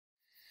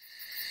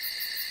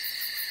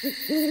My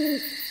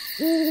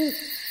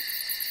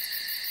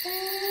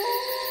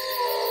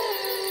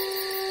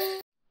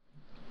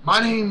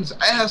name's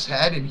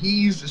Asshead, and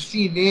he's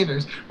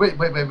C-Nanners. Wait.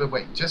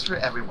 Just for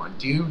everyone,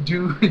 do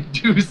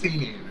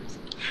C-Nanners.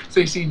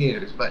 Say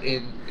C-Nanners, but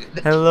in...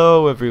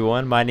 Hello,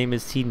 everyone. My name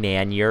is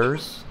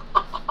T-Nanyers.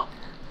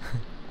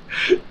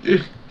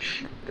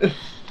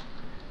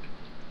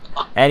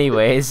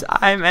 Anyways,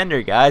 I'm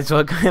Ender, guys.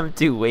 Welcome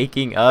to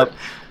Waking Up.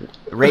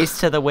 Race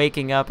to the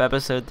Waking Up,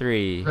 Episode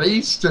 3.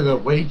 Race to the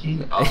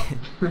Waking Up.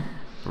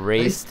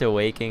 Race to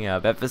Waking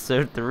Up,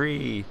 Episode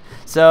 3.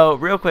 So,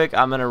 real quick,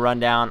 I'm going to run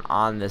down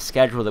on the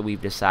schedule that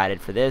we've decided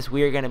for this.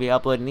 We are going to be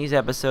uploading these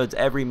episodes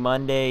every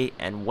Monday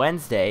and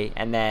Wednesday,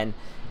 and then,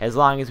 as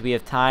long as we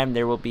have time,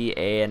 there will be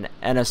an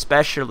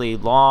especially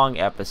long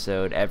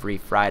episode every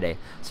Friday.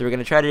 So we're going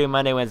to try to do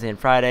Monday, Wednesday, and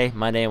Friday.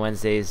 Monday and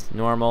Wednesday is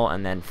normal,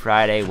 and then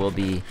Friday will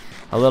be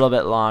a little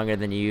bit longer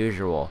than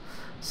usual.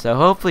 So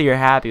hopefully you're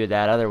happy with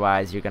that.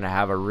 Otherwise, you're going to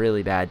have a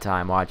really bad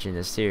time watching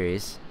this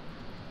series.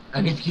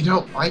 And if you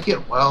don't like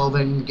it, well,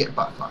 then get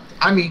butt fucked.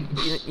 I mean,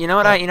 you know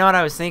what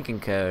I was thinking,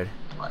 Code?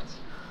 What?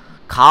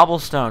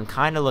 Cobblestone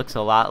kind of looks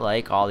a lot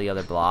like all the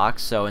other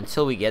blocks. So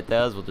until we get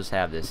those, we'll just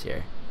have this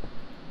here.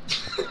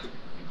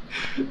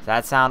 Does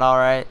that sound all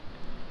right?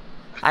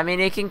 I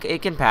mean, it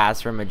can pass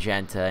for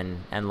magenta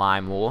and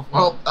lime wool.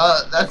 Well,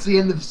 that's the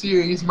end of the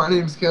series. My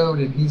name's Code,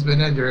 and he's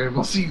been Ender, and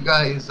we'll see you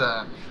guys.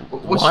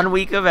 1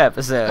 week of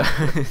episode.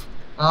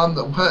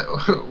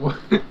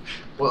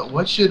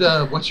 What should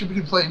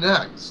we play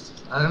next?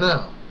 I don't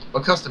know. A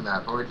custom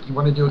map, or do you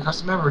want to do a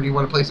custom map, or do you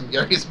want to play some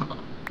Gary's Mod?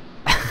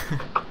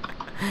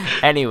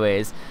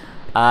 Anyways,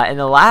 in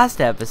the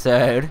last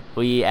episode,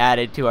 we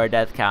added to our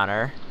death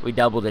counter. We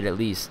doubled it at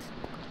least.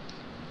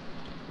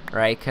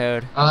 Right,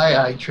 Code?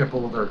 I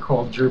tripled or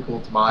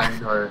quadrupled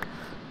mine, or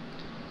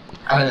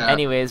I don't know.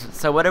 Anyways,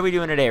 so what are we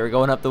doing today? We're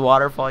going up the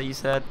waterfall, you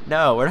said?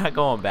 No, we're not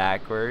going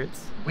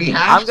backwards. We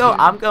have to.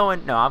 I'm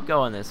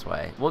going this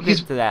way. We'll get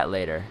to that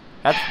later.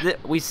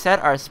 We set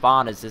our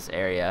spawn as this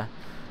area.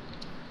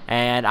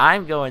 And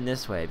I'm going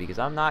this way because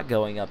I'm not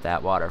going up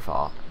that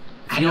waterfall.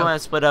 If you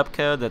want to split up,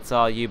 Code, that's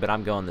all you, but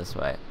I'm going this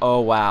way. Oh,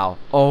 wow.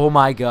 Oh,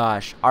 my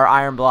gosh. Our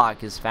iron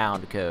block is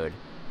found, Code.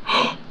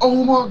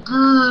 Oh, my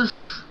gosh.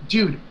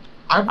 Dude,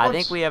 I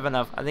think we have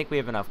enough. I think we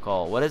have enough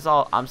coal. What is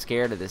all... I'm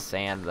scared of this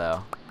sand,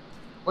 though.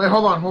 Wait,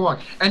 hold on.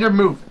 Ender,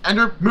 move.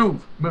 Ender,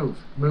 move.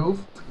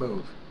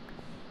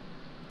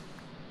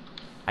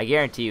 I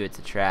guarantee you it's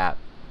a trap.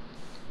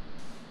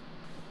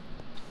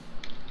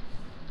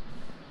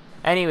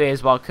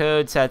 Anyways, while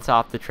Code sets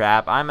off the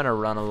trap, I'm going to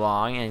run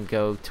along and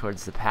go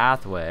towards the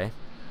pathway.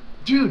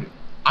 Dude,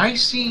 I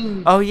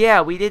seen... Oh,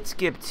 yeah, we did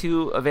skip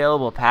 2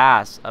 available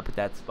paths up at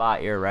that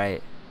spot. You're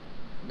right.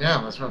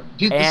 Yeah, that's right.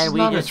 Dude, and this is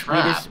not a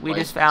trap. We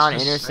just found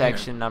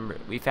intersection number...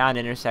 We found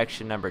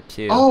intersection number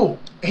 2. Oh,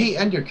 hey,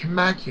 Ender, come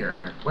back here.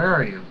 Where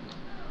are you?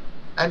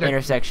 Ender.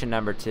 Intersection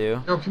number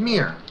 2. No, come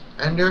here.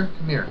 Ender,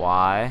 come here.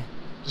 Why?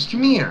 Just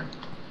come here.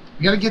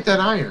 You gotta get that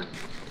iron.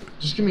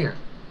 Just come here.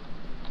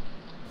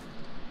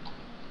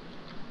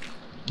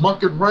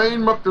 Muck and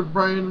rain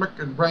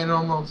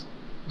almost.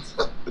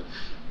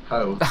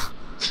 Oh.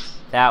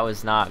 That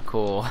was not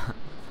cool.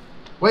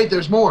 Wait,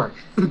 there's more.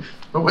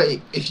 But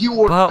wait, if you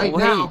order right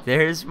now... Wait,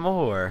 there's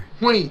more.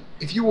 Wait,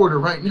 if you order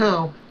right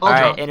now...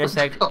 Alright,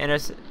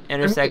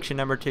 intersection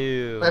number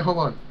 2. Wait, hold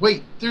on.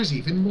 Wait, there's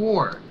even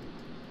more.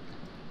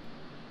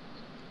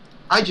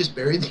 I just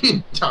buried the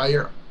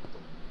entire...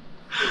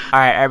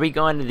 Alright, are we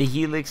going to the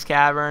Helix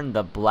Cavern,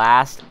 the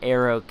Blast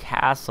Arrow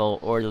Castle,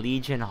 or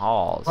Legion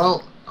Halls?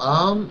 Well,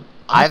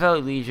 I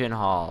vote Legion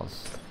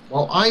Halls.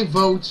 Well, I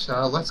vote,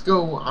 let's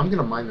go... I'm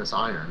gonna mine this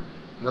iron.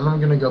 And then I'm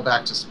gonna go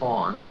back to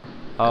spawn.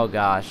 Oh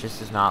gosh, this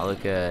does not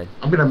look good.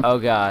 I'm gonna... Oh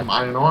god.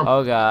 Mine an arm.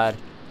 Oh god.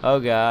 Oh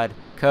god.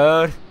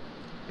 Code?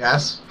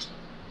 Yes?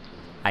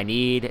 I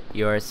need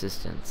your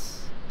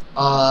assistance.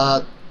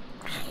 Code's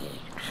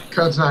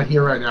not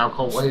here right now.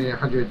 Call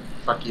 1-800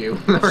 fuck you.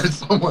 Or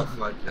someone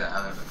like that.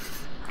 I don't know.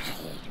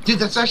 Dude,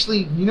 that's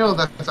actually, you know,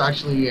 that's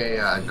actually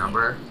a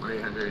number.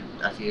 1-800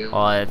 FU.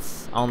 Well,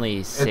 it's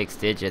only 6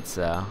 digits,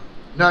 though.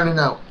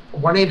 No.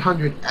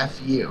 1-800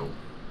 FU.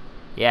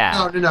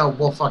 Yeah. No.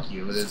 Well, fuck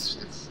you.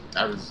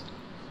 That was,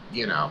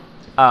 you know.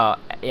 Oh,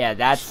 yeah,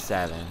 that's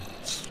 7.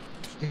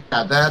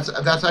 Yeah,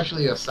 that's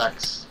actually a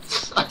sex.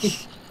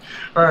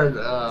 Or,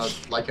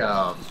 like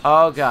a...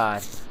 Oh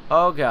god.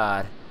 Oh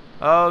god.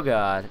 Oh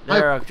god.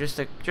 There are just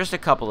a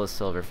couple of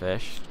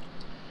silverfish.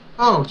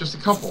 Oh, just a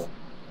couple.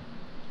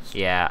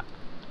 Yeah.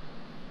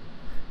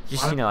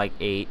 Just, you know, like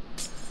 8.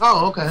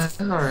 Oh, okay.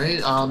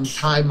 Alright.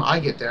 Time I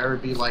get there,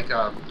 it'd be like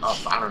I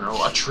don't know,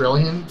 1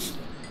 trillion.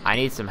 I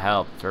need some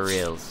help, for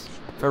reals.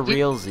 For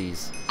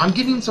realsies. I'm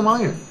getting some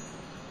iron.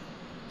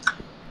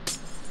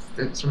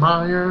 Get some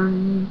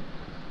iron.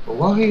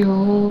 Well, you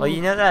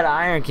know that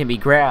iron can be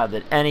grabbed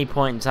at any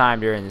point in time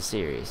during the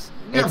series.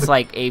 Yeah, it's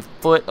like a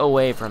foot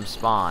away from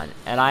spawn,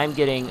 and I'm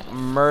getting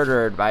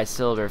murdered by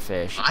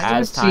silverfish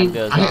as time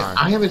goes on.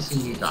 I haven't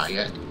seen you die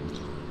yet.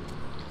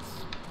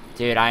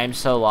 Dude, I am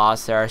so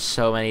lost. There are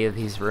so many of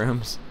these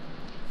rooms.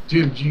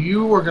 Dude,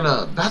 you are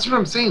gonna... That's what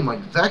I'm saying. Like,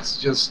 Vex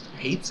just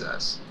hates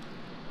us.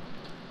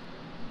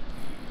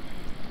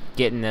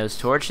 Getting those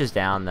torches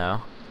down,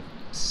 though.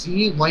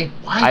 See? Like,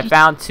 why... I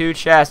found 2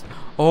 chests.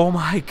 Oh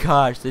my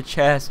gosh, the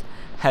chest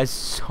has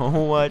so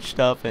much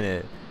stuff in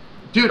it.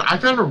 Dude, I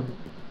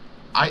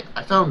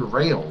found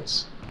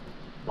rails.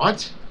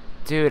 What?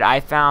 Dude,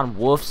 I found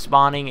wolf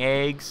spawning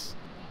eggs.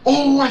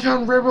 Oh, I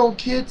found railroad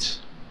kit.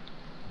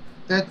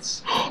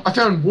 That's... I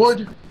found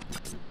wood.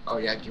 Oh,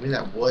 yeah, give me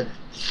that wood.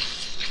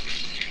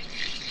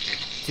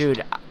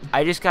 Dude,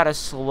 I just got a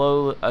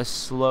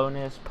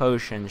slowness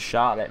potion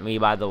shot at me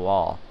by the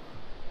wall.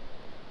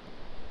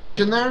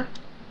 In there?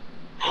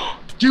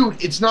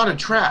 Dude, it's not a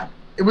trap.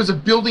 It was a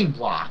building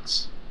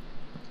blocks.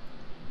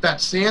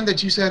 That sand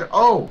that you said,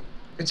 oh,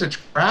 it's a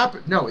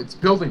trap? No, it's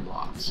building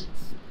blocks.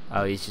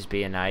 Oh, he's just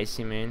being nice,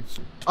 you mean?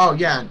 Oh,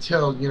 yeah,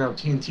 until, you know,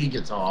 TNT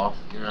gets off,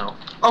 you know.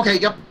 Okay,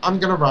 yep, I'm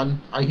gonna run.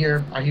 I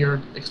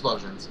hear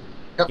explosions.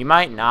 Yep. You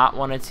might not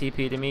want to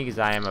TP to me because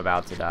I am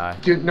about to die.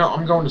 Dude, no,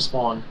 I'm going to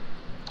spawn.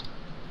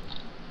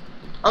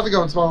 How's it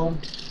going, spawn?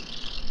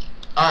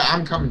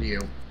 I'm coming to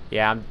you.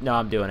 Yeah,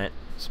 I'm doing it.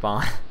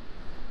 Spawn.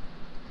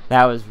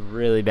 That was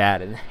really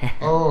bad in there.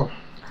 Oh.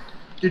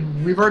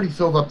 Dude, we've already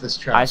filled up this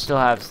trap. I still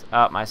have...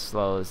 Oh, my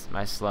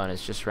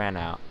slowness just ran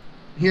out.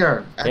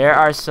 Here. There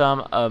are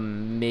some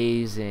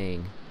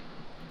amazing...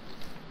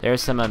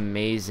 There's some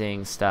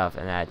amazing stuff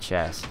in that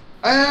chest.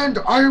 And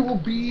I will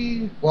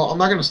be... Well, I'm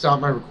not going to stop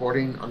my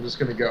recording. I'm just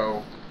going to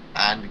go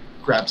and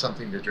grab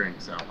something to drink.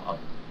 So,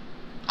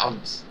 I'll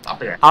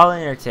stop here. I'll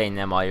entertain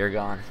them while you're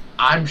gone.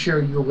 I'm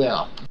sure you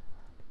will.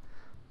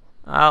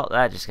 Well,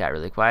 that just got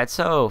really quiet.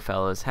 So,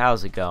 fellas,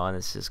 how's it going?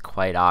 This is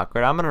quite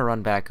awkward. I'm going to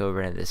run back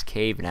over into this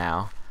cave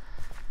now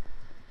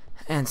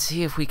and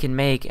see if we can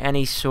make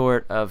any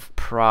sort of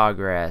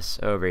progress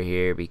over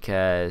here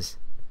because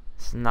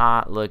it's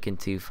not looking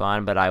too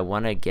fun, but I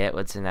want to get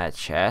what's in that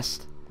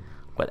chest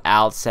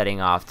without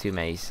setting off too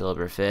many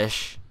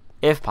silverfish,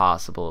 if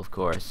possible, of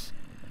course.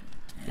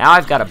 Now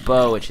I've got a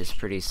bow, which is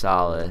pretty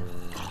solid.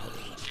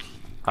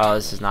 Oh,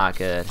 this is not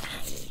good.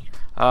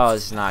 Oh,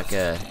 this is not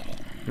good.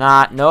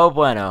 No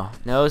bueno.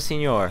 No,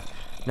 senor.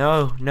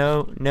 No,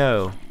 no,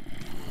 no.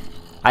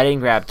 I didn't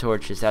grab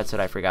torches. That's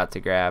what I forgot to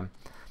grab.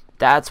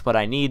 That's what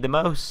I need the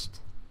most.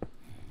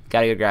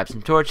 Gotta go grab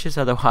some torches,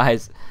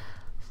 otherwise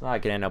it's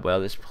not gonna end up well.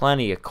 There's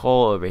plenty of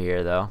coal over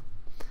here, though.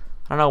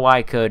 I don't know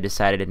why Code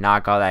decided to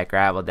knock all that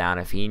gravel down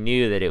if he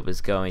knew that it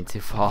was going to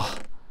fall.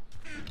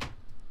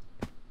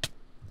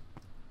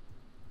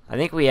 I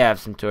think we have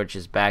some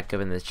torches back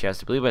up in this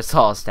chest. I believe I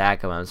saw a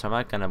stack of them, so I'm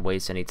not gonna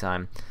waste any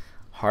time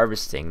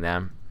harvesting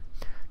them.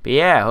 But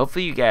yeah,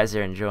 hopefully you guys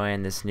are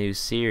enjoying this new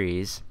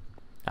series.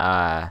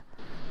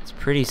 It's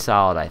pretty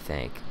solid, I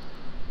think.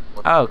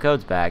 Oh,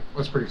 Code's back.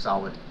 What's pretty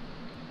solid?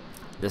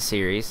 The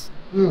series.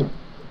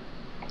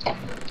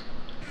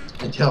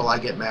 Until I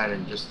get mad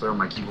and just throw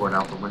my keyboard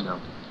out the window.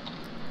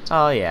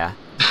 Oh yeah.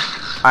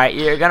 Alright,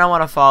 you're gonna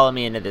want to follow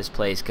me into this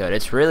place, Code.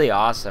 It's really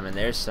awesome, and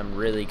there's some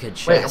really good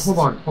chests. Wait,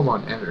 hold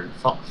on, Ender.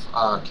 Come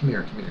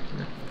here.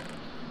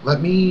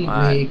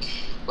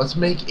 Let's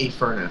make a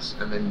furnace,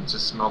 and then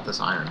just smelt this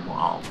iron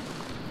while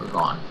we're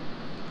gone.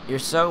 You're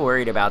so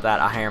worried about that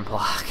iron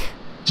block.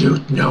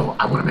 Dude, no,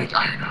 I want to make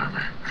iron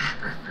armor.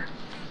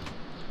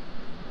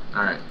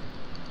 Alright.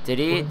 Did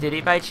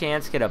he by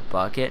chance get a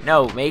bucket?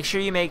 No, make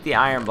sure you make the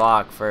iron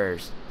block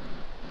first.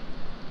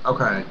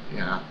 Okay,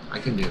 yeah, I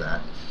can do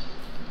that.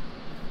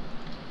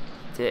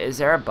 Is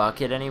there a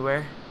bucket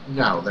anywhere?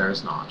 No, there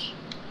is not.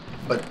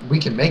 But we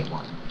can make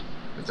one.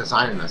 With this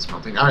iron that's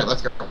smelting. Alright,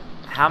 let's go.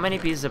 How many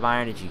pieces of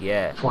iron did you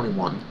get?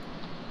 21.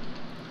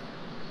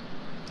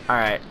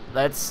 Alright,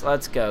 let's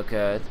go,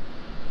 Code.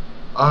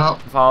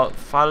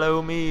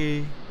 Follow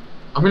me.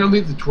 I'm gonna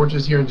leave the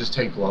torches here and just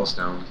take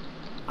glowstone.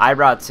 I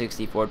brought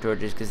 64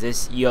 torches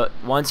because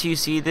once you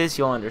see this,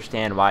 you'll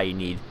understand why you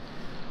need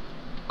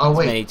as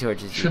many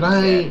torches. Should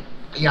I?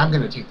 Yeah, I'm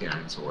gonna take the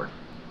iron sword.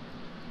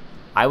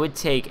 I would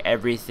take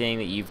everything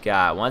that you've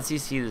got. Once you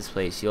see this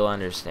place, you'll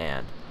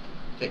understand.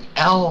 Take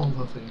all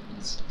the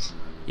things.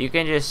 You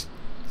can just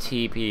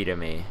TP to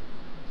me.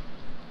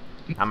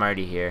 I'm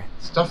already here.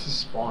 Stuff is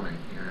spawning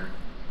here.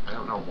 I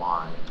don't know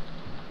why.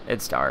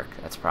 It's dark.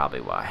 That's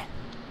probably why.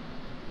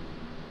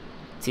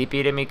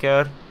 TP to me,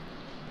 Code.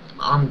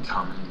 I'm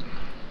coming.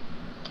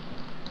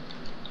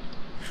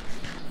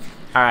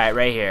 Alright,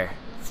 right here.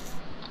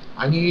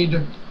 I need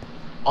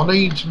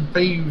some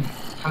food.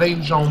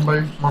 Hello,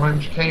 zombie. My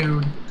name's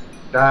Code.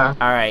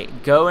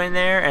 Alright, go in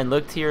there and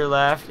look to your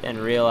left and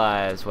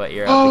realize what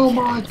you're up against.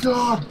 Oh my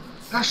god!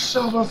 That's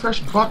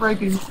silverfish butt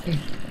raping me.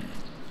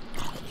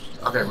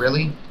 Okay,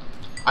 really?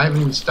 I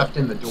haven't even stepped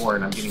in the door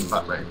and I'm getting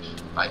butt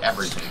raped by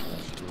everything.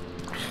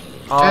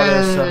 Oh,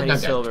 there's so many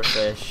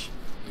silverfish.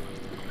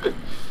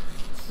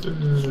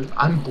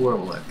 I'm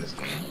horrible at this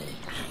game.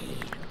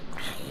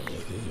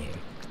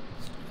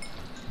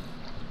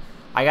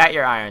 I got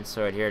your iron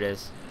sword. Here it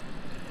is.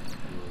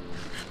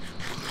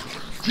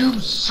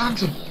 You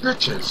sons of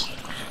bitches!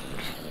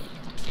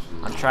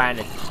 I'm trying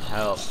to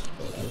help.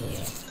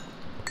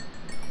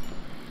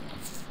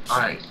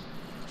 Alright.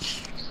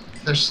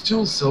 There's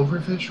still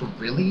silverfish,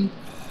 really?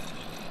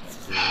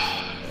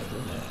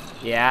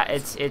 Yeah,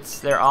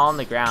 they're all on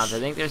the ground. I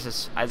think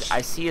there's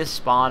I see a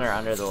spawner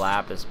under the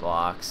lapis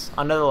blocks.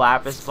 Under the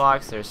lapis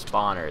blocks, there's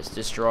spawners.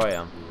 Destroy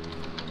them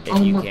if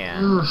you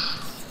can.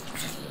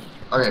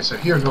 Okay, so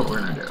here's what we're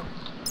gonna do.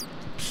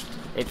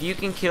 If you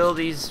can kill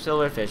these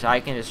silverfish, I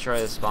can destroy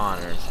the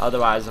spawners.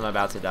 Otherwise, I'm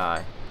about to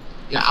die.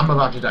 Yeah, I'm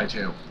about to die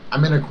too.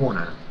 I'm in a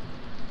corner.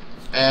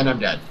 And I'm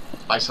dead.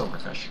 By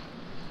silverfish.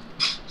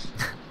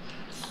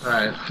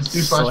 Alright, let's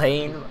do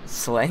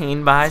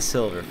slain by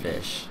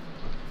silverfish.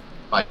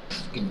 By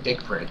fucking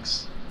dick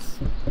pricks.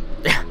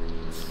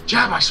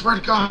 Jab, I swear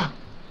to God!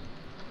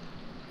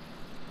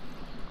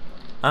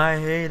 I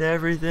hate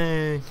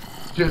everything.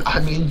 Dude,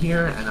 I'm in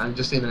here and I'm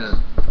just in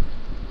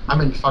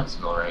I'm in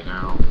Fucksville right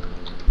now.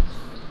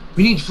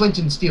 We need flint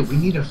and steel. We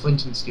need a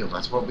flint and steel.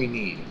 That's what we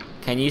need.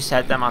 Can you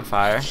set them on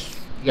fire?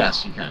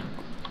 Yes, you can.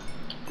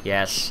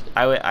 Yes,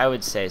 I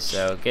would say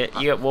so.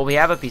 Well, we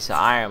have a piece of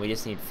iron. We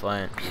just need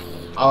flint.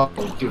 Oh,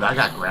 dude, I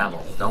got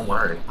gravel. Don't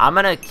worry. I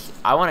want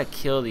to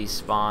kill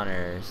these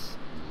spawners.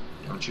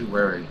 Don't you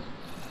worry.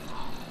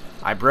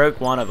 I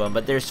broke one of them,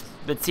 but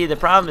see, the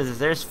problem is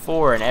there's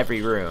 4 in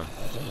every room.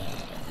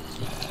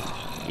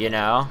 You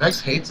know?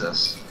 Vex hates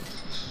us.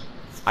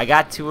 I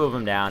got 2 of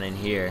them down in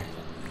here.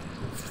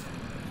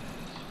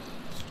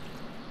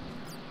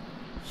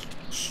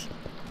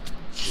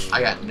 I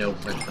got no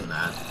flint from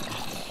that.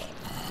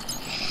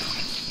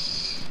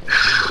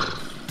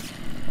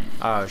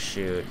 Oh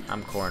shoot,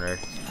 I'm cornered.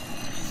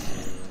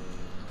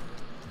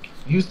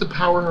 Use the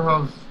power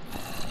of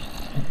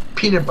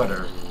peanut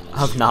butter.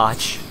 Of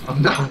Notch. Of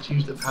Notch.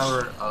 Use the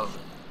power of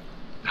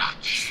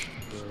Notch.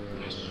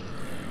 Yes.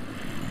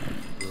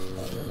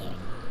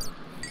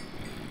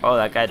 Oh,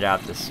 that guy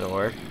dropped the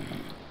sword.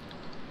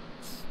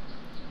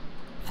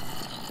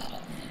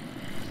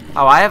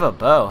 Oh, I have a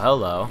bow.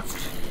 Hello.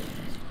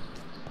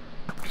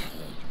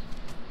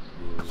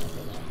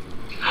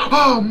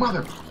 Oh,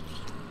 mother!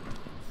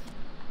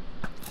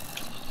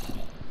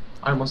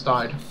 I almost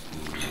died.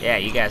 Yeah,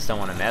 you guys don't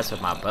want to mess with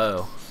my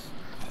bow.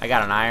 I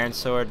got an iron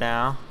sword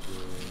now.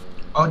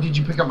 Oh, did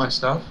you pick up my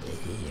stuff?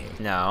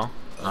 No.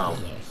 Oh.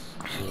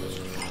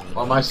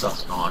 Well, my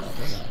stuff's gone.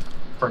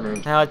 For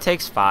me. No, it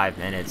takes 5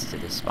 minutes to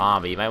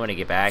despawn, but you might want to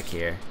get back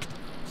here.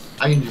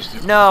 I can just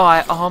do. No,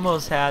 I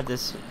almost had the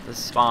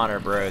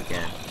spawner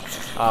broken.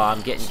 Oh,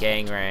 I'm getting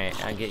gang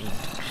ranked. I'm getting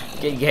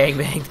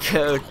gangbanged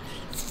code.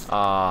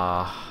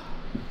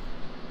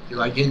 You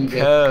like getting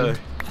code?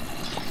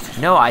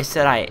 No, I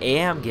said I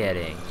am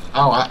getting.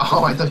 Oh,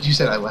 I thought you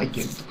said I like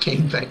getting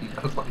gangbanged.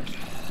 I was like,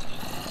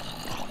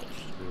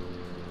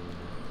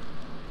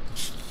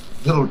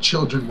 little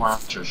children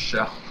watch your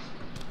show.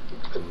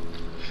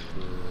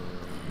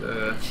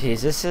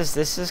 Jeez,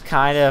 this is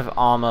kind of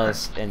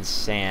almost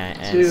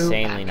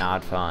insanely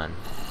not fun.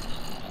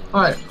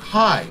 Alright,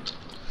 hi.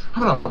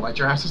 I'm gonna light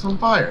your asses on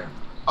fire.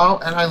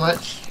 Oh, and I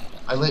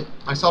lit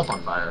myself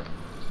on fire.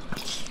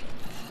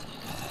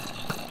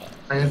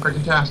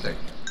 Fan-freaking-tastic.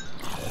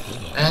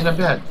 And I'm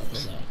dead.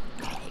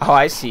 Oh,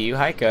 I see you.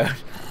 Hi, Code.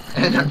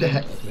 And I'm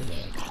dead.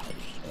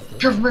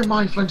 Give me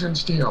my flint and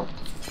steel.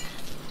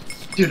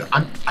 Dude,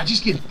 I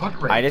just get butt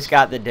raped. I just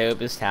got the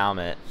dopest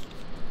helmet.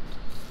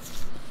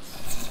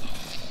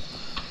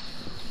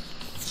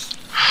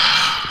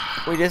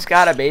 We just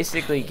gotta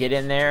basically get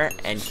in there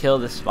and kill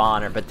the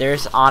spawner. But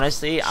there's,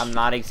 honestly, I'm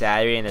not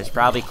exaggerating, there's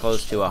probably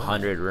close to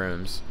 100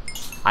 rooms.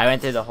 I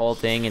went through the whole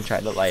thing and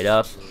tried to light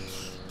up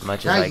as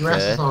much as I could. Your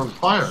ass is on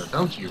fire,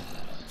 don't you?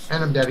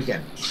 And I'm dead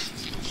again.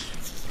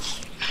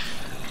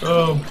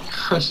 Oh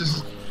gosh,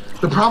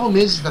 the problem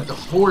is that the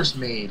floor is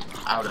made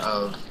out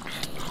of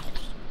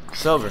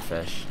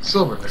silverfish.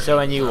 Silverfish. So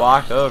when you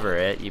walk over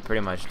it, you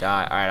pretty much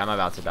die. Alright, I'm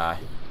about to die.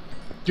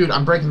 Dude,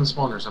 I'm breaking the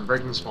spawners. I'm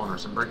breaking the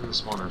spawners. I'm breaking the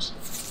spawners.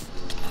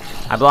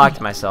 I blocked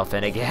myself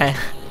in again.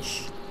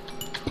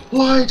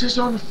 Light is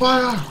on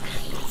fire!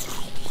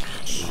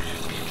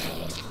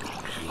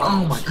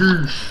 Oh my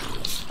gosh.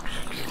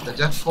 The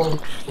death toll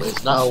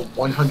is now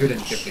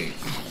 150.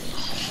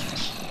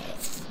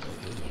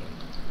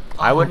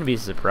 I wouldn't be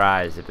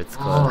surprised if it's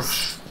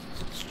close.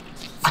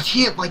 I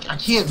can't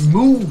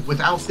move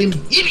without them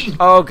hitting.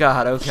 Oh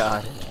god, oh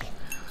god.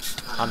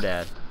 I'm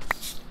dead.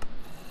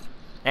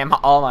 And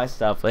all my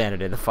stuff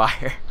landed in the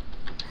fire.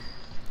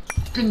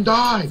 Fucking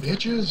die,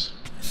 bitches.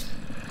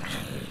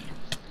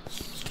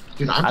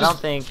 Dude, I don't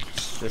think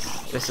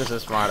this is a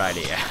smart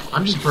idea.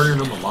 I'm just burning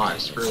them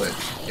alive. Screw it.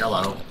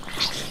 Yellow.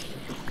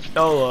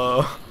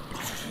 YOLO.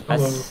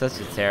 That's such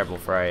a terrible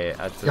phrase.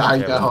 That's yeah, a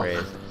terrible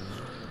phrase.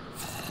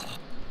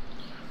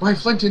 My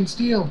flint and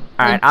steel.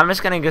 Alright, I'm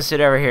just gonna go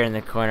sit over here in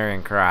the corner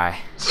and cry.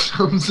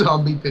 Some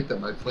zombie picked up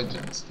my flint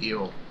and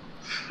steel.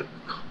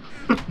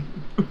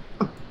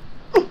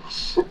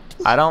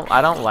 I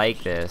don't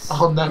like this.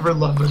 I'll never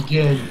love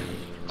again.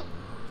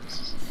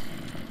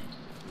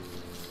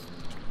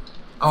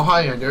 Oh,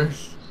 hi, Ender.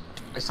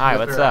 Hi,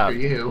 what's up? After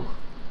you.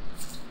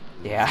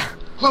 Yeah.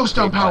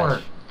 Glowstone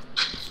power.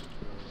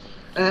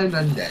 And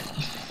I'm dead.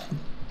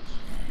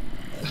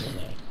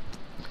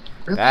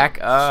 Really? Back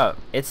up.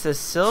 It's the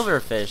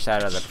silverfish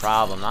that are the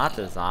problem, not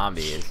the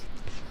zombies.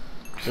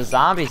 The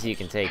zombies you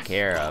can take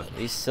care of.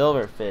 These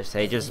silverfish,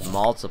 they just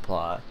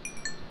multiply.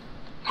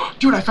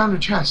 Dude, I found a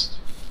chest.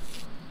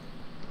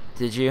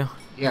 Did you?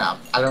 Yeah,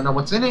 I don't know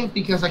what's in it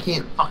because I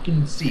can't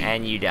fucking see.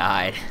 And you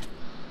died.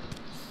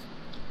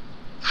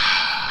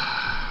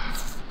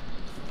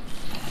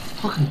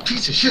 Fucking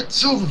piece of shit,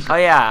 silverfish. Oh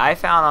yeah, I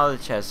found all the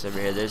chests over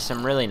here. There's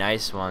some really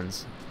nice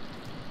ones.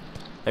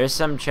 There's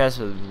some chests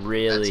with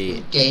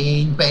really...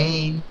 Gain,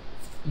 bane.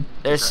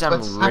 There's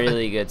some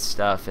really good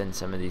stuff in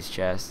some of these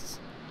chests.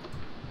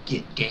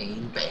 Get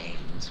gain,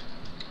 baned.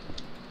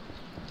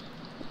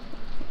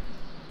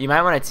 You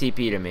might want to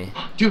TP to me.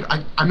 Dude,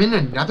 I'm in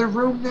another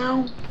room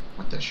now?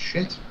 What the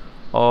shit?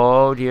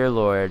 Oh dear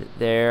lord,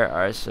 there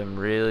are some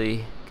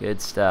really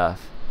good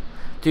stuff.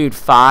 Dude,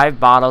 5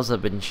 bottles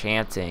of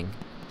enchanting.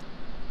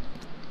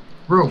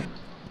 Room.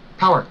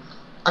 Power.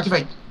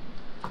 Activate.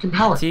 Fucking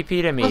power.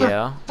 TP to me,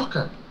 yo.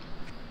 Motherfucker.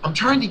 I'm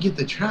trying to get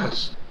the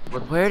chest.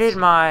 Where did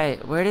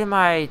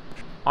my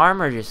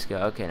armor just go?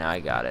 Okay, now I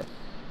got it.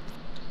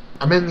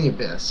 I'm in the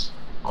abyss.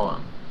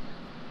 Hold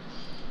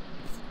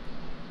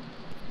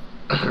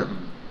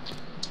on.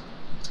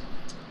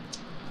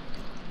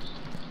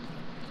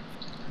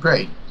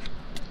 Great.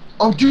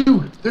 Oh,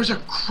 dude, there's a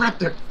crap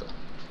there.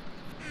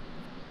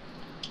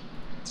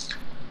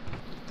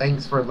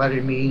 Thanks for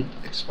letting me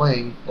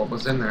explain what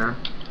was in there.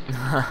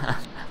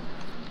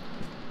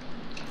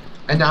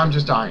 And now I'm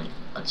just dying.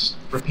 Just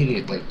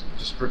repeatedly.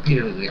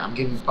 I'm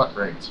getting butt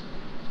raped.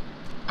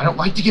 I don't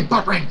like to get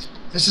butt raped.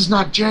 This is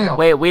not jail.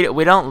 Wait,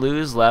 we don't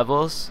lose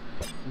levels?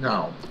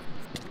 No.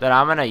 But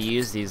I'm gonna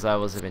use these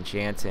levels of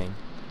enchanting.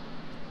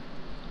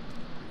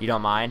 You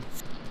don't mind?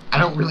 I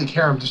don't really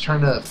care. I'm just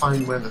trying to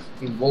find where the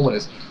fucking wool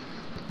is.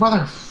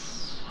 Mother.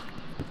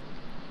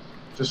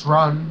 Just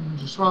run.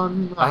 Just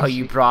run. Oh,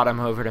 you brought him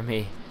over to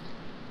me.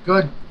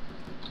 Good.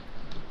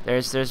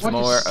 There's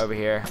more over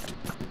here.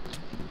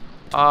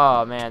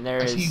 Oh man, there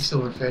is. I see you,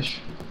 silverfish.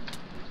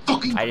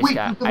 Fucking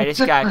I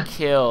just got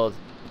killed.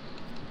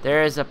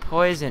 There is a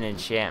poison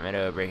enchantment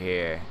over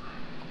here.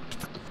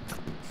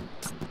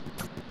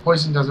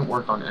 Poison doesn't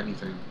work on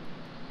anything.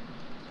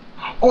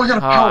 Oh, I got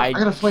a power. I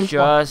got a flame.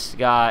 Just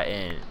got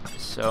in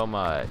so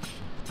much.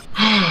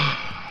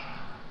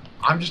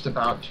 I'm just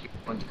about to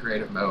go into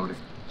creative mode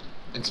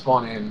and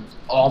spawn in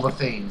all the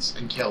things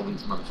and kill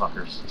these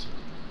motherfuckers.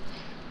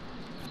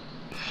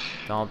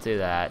 Don't do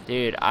that,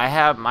 dude.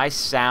 My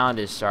sound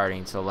is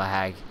starting to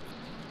lag.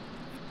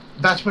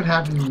 That's what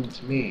happened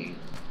to me.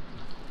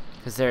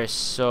 Cause there's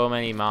so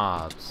many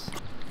mobs.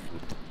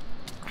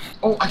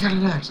 Oh, I got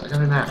an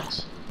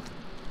axe.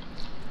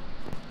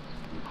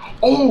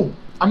 Oh,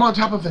 I'm on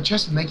top of the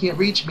chest and they can't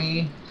reach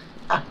me.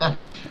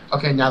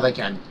 Okay, now they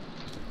can.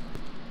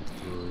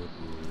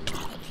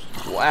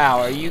 Wow,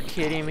 are you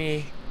kidding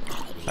me?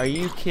 Are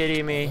you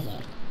kidding me?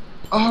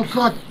 Oh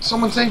god,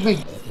 someone save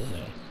me.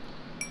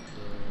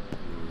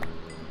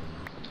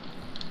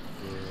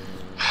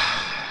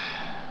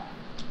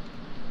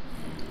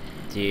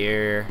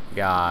 Dear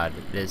God,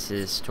 this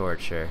is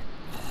torture.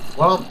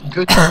 Well,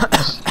 good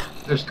news.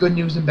 There's good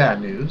news and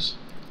bad news.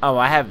 Oh,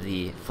 I have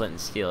the flint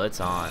and steel.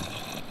 It's on.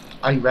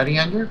 Are you ready,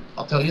 Ender?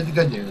 I'll tell you the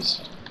good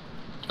news.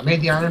 I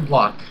made the iron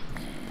block.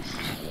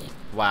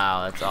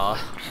 Wow, that's all.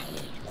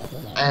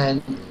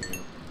 And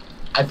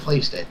I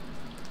placed it.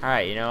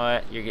 Alright, you know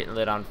what? You're getting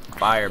lit on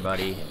fire,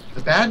 buddy.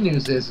 The bad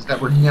news is that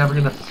we're never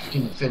gonna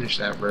fucking finish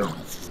that room.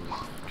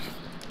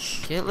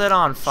 Get lit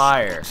on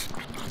fire.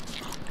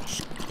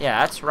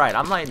 Yeah, that's right.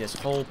 I'm lighting this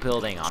whole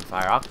building on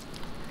fire.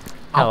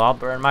 I'll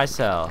burn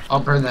myself.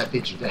 I'll burn that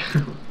bitch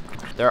down.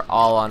 They're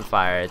all on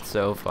fire. It's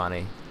so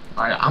funny.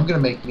 Alright, I'm gonna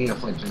make me a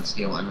flint and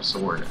steel and a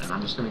sword, and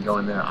I'm just gonna go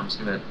in there. I'm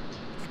gonna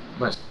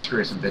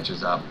screw some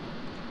bitches up.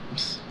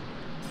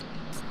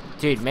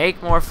 Dude,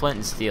 make more flint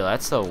and steel.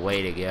 That's the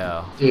way to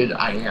go. Dude,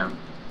 I am.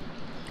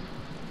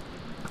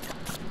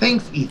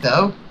 Thanks,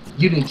 Etho.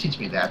 You didn't teach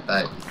me that,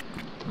 but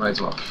might as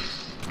well.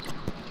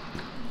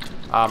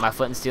 My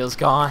flint and steel's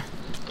gone.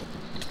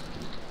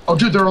 Oh,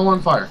 dude, they're all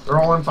on fire. They're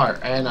all on fire,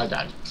 and I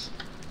died.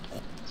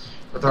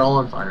 But they're all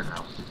on fire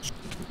now.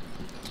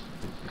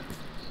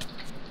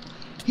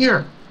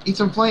 Here, eat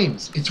some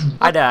flames. It's.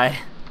 I die.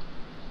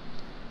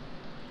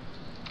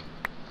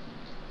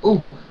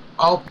 Ooh,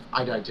 oh,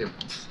 I died too.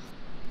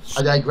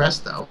 I digress,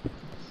 though.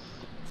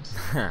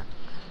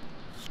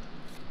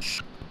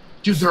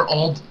 Dude, they're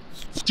all.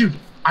 Dude,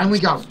 I only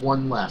got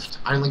one left.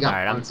 I only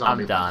got one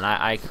zombie. I'm done.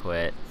 I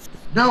quit.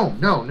 No.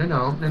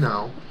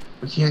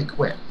 We can't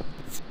quit.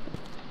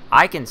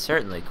 I can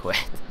certainly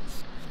quit.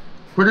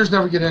 Quitters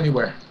never get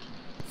anywhere.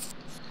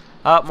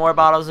 Oh, more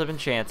bottles of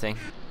enchanting.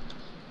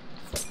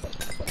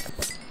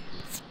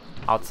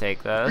 I'll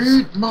take those.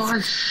 Eat my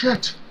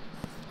shit.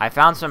 I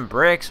found some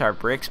bricks. Are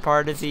bricks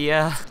part of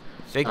the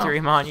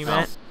victory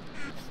monument? No.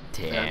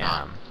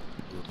 Damn.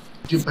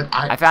 Dude, but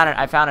I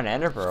found an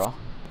ender pearl.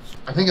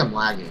 I think I'm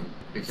lagging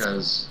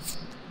because.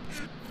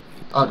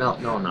 Oh no,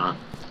 I'm not.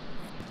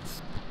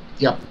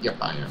 Yep,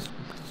 I am.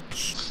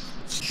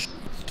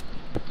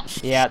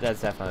 Yeah,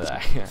 that's definitely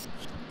that.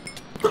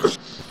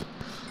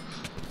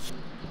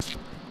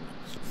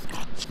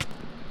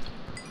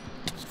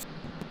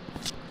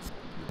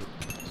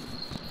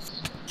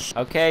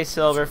 Okay,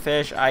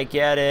 Silverfish, I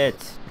get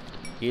it.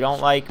 You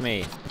don't like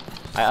me.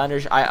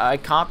 I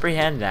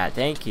comprehend that.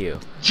 Thank you.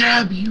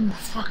 Jab, you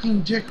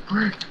fucking dick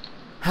prick.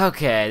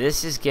 Okay,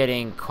 this is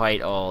getting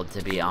quite old,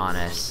 to be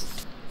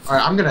honest.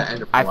 Alright, I'm gonna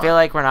end it. I feel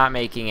like we're not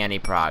making any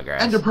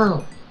progress. Ender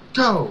pearl,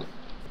 go.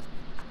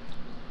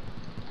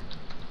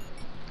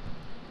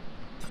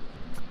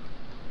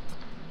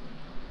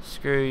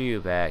 Screw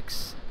you,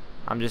 Bex.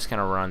 I'm just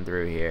gonna run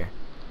through here.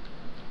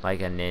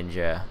 Like a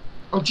ninja.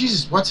 Oh,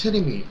 Jesus, what's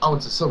hitting me? Oh,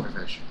 it's a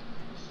silverfish.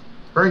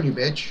 Burn you,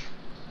 bitch.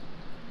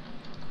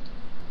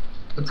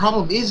 The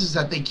problem is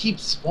that they keep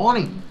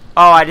spawning.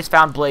 Oh, I just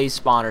found blaze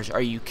spawners.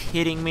 Are you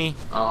kidding me?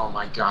 Oh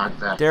my god,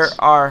 Vex. There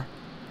are...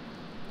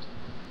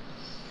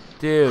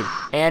 Dude,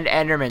 and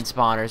Enderman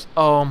spawners.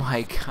 Oh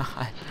my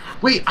god.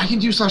 Wait, I can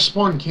do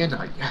 /spawn, can't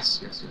I?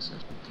 Yes.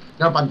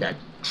 Nope, I'm dead.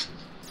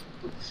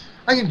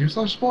 I can do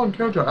 /spawn,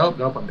 can't I? Oh,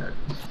 nope, I'm dead.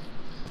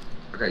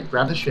 Okay,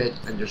 grab the shit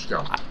and just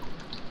go.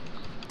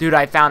 Dude,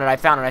 I found it.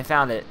 TP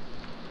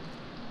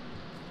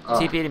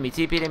to me.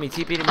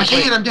 I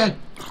can't, I'm dead.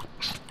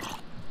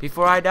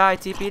 Before I die,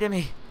 TP to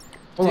me.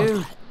 Hold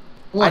Dude,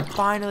 on. I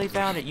finally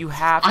found it. You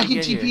have to I can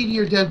get TP to here.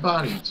 your dead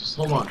body. Just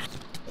hold on.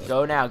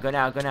 Go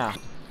now.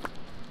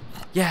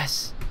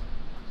 Yes.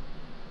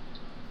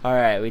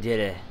 Alright, we did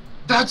it.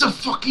 That's a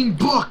fucking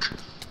book.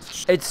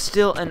 It's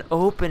still an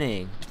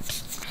opening.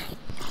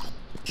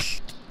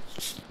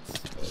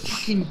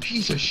 Fucking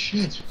piece of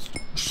shit.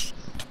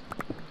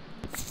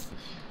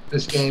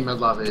 This game, I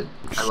love it.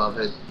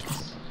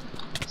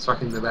 It's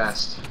fucking the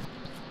best.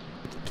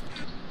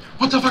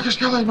 What the fuck is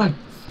killing me?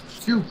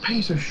 You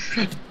piece of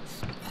shit.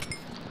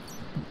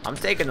 I'm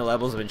taking the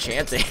levels of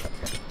enchanting.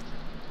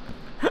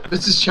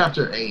 This is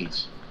chapter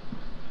 8.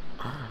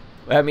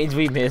 That means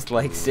we missed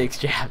like 6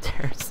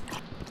 chapters.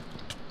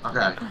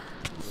 Okay.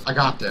 I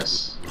got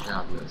this.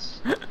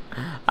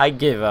 I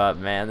give up,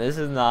 man. This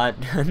is not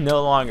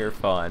no longer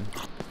fun.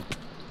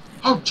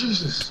 Oh,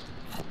 Jesus.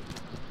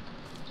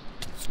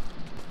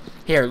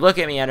 Here, look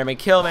at me, Enderman.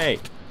 Kill me.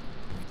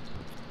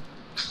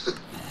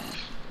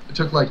 It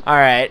took like...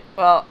 Alright,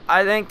 well,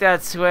 I think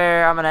that's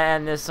where I'm going to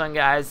end this one,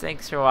 guys.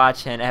 Thanks for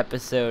watching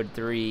episode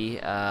 3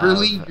 of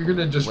Really? You're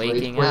gonna just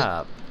Waking rage quit?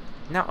 Up.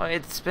 No,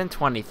 it's been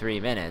 23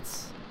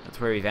 minutes.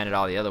 That's where we've ended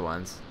all the other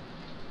ones.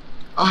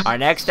 Our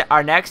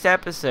next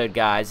episode,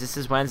 guys, this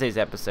is Wednesday's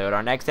episode.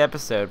 Our next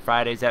episode,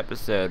 Friday's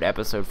episode,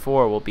 episode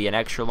 4, will be an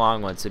extra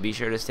long one, so be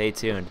sure to stay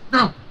tuned.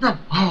 No.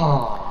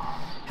 Oh.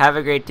 Have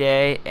a great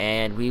day,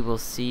 and we will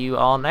see you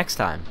all next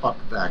time. Fuck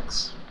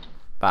Vex.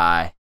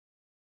 Bye.